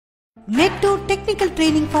Nettur Technical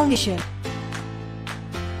Training Foundation.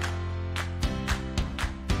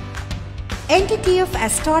 NTTF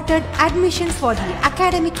has started admissions for the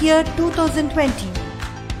academic year 2020.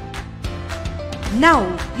 Now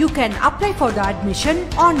you can apply for the admission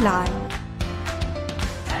online.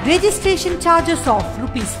 Registration charges of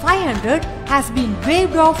 ₹500 has been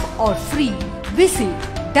waived off or free. Visit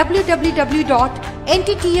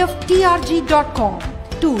www.nttftrg.com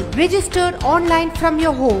to register online from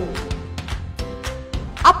your home.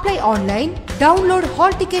 Apply online, download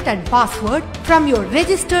Hallticket and Password from your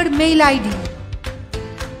registered mail ID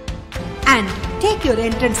and take your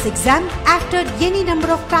entrance exam after any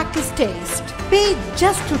number of practice tests. Pay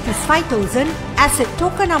just ₹5,000 as a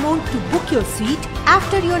token amount to book your seat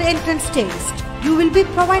after your entrance test. You will be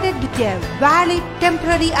provided with a valid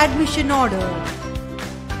temporary admission order.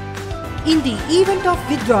 In the event of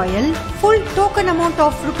withdrawal, full token amount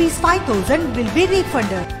of ₹5,000 will be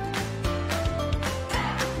refunded.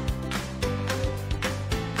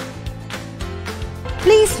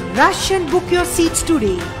 Please rush and book your seats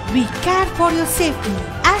today. We care for your safety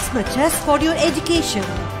as much as for your education.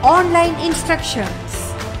 Online instructions.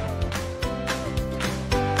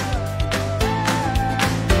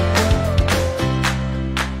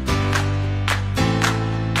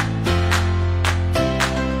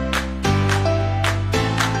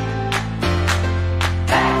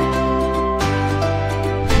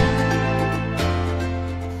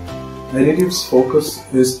 NTTF's focus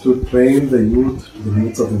is to train the youth to the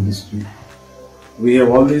needs of the industry. We have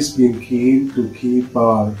always been keen to keep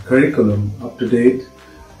our curriculum up to date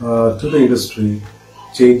to the industry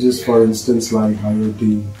changes, for instance, like IoT,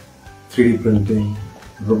 3D printing,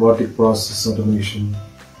 robotic process automation,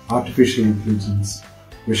 artificial intelligence,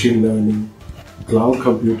 machine learning, cloud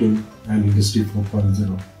computing, and Industry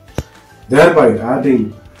 4.0, thereby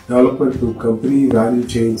adding development to company value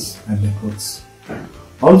chains and networks.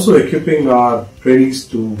 Also equipping our trainees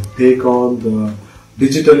to take on the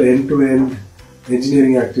digital end-to-end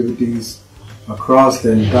engineering activities across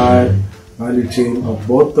the entire value chain of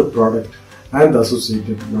both the product and the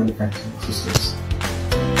associated manufacturing systems.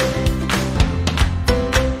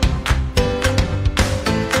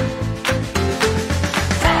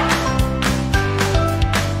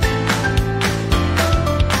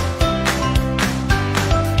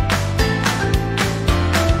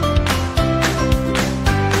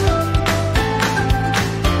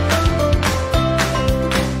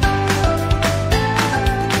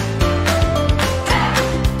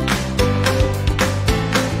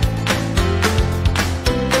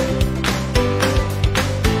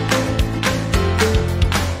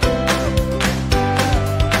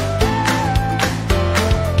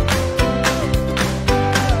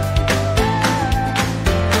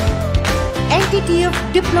 NTTF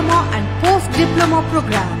Diploma and Post-Diploma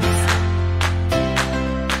programs.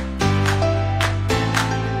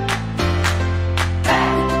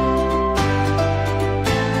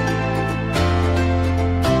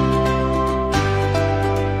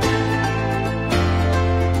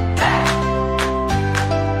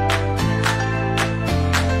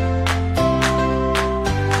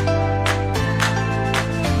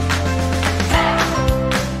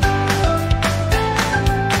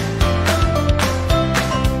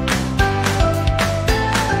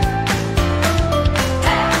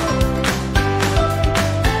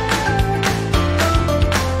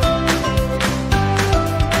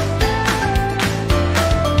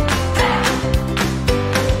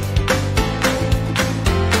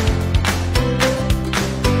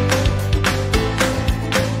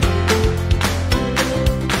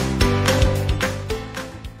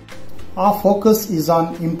 Our focus is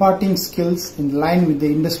on imparting skills in line with the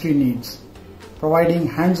industry needs, providing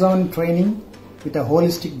hands-on training with a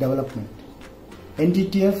holistic development.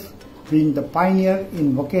 NTTF, being the pioneer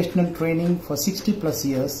in vocational training for 60+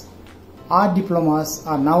 years, our diplomas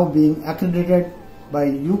are now being accredited by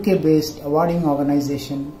UK-based awarding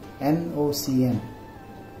organization NOCN.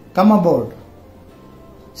 Come aboard,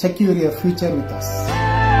 secure your future with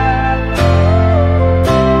us.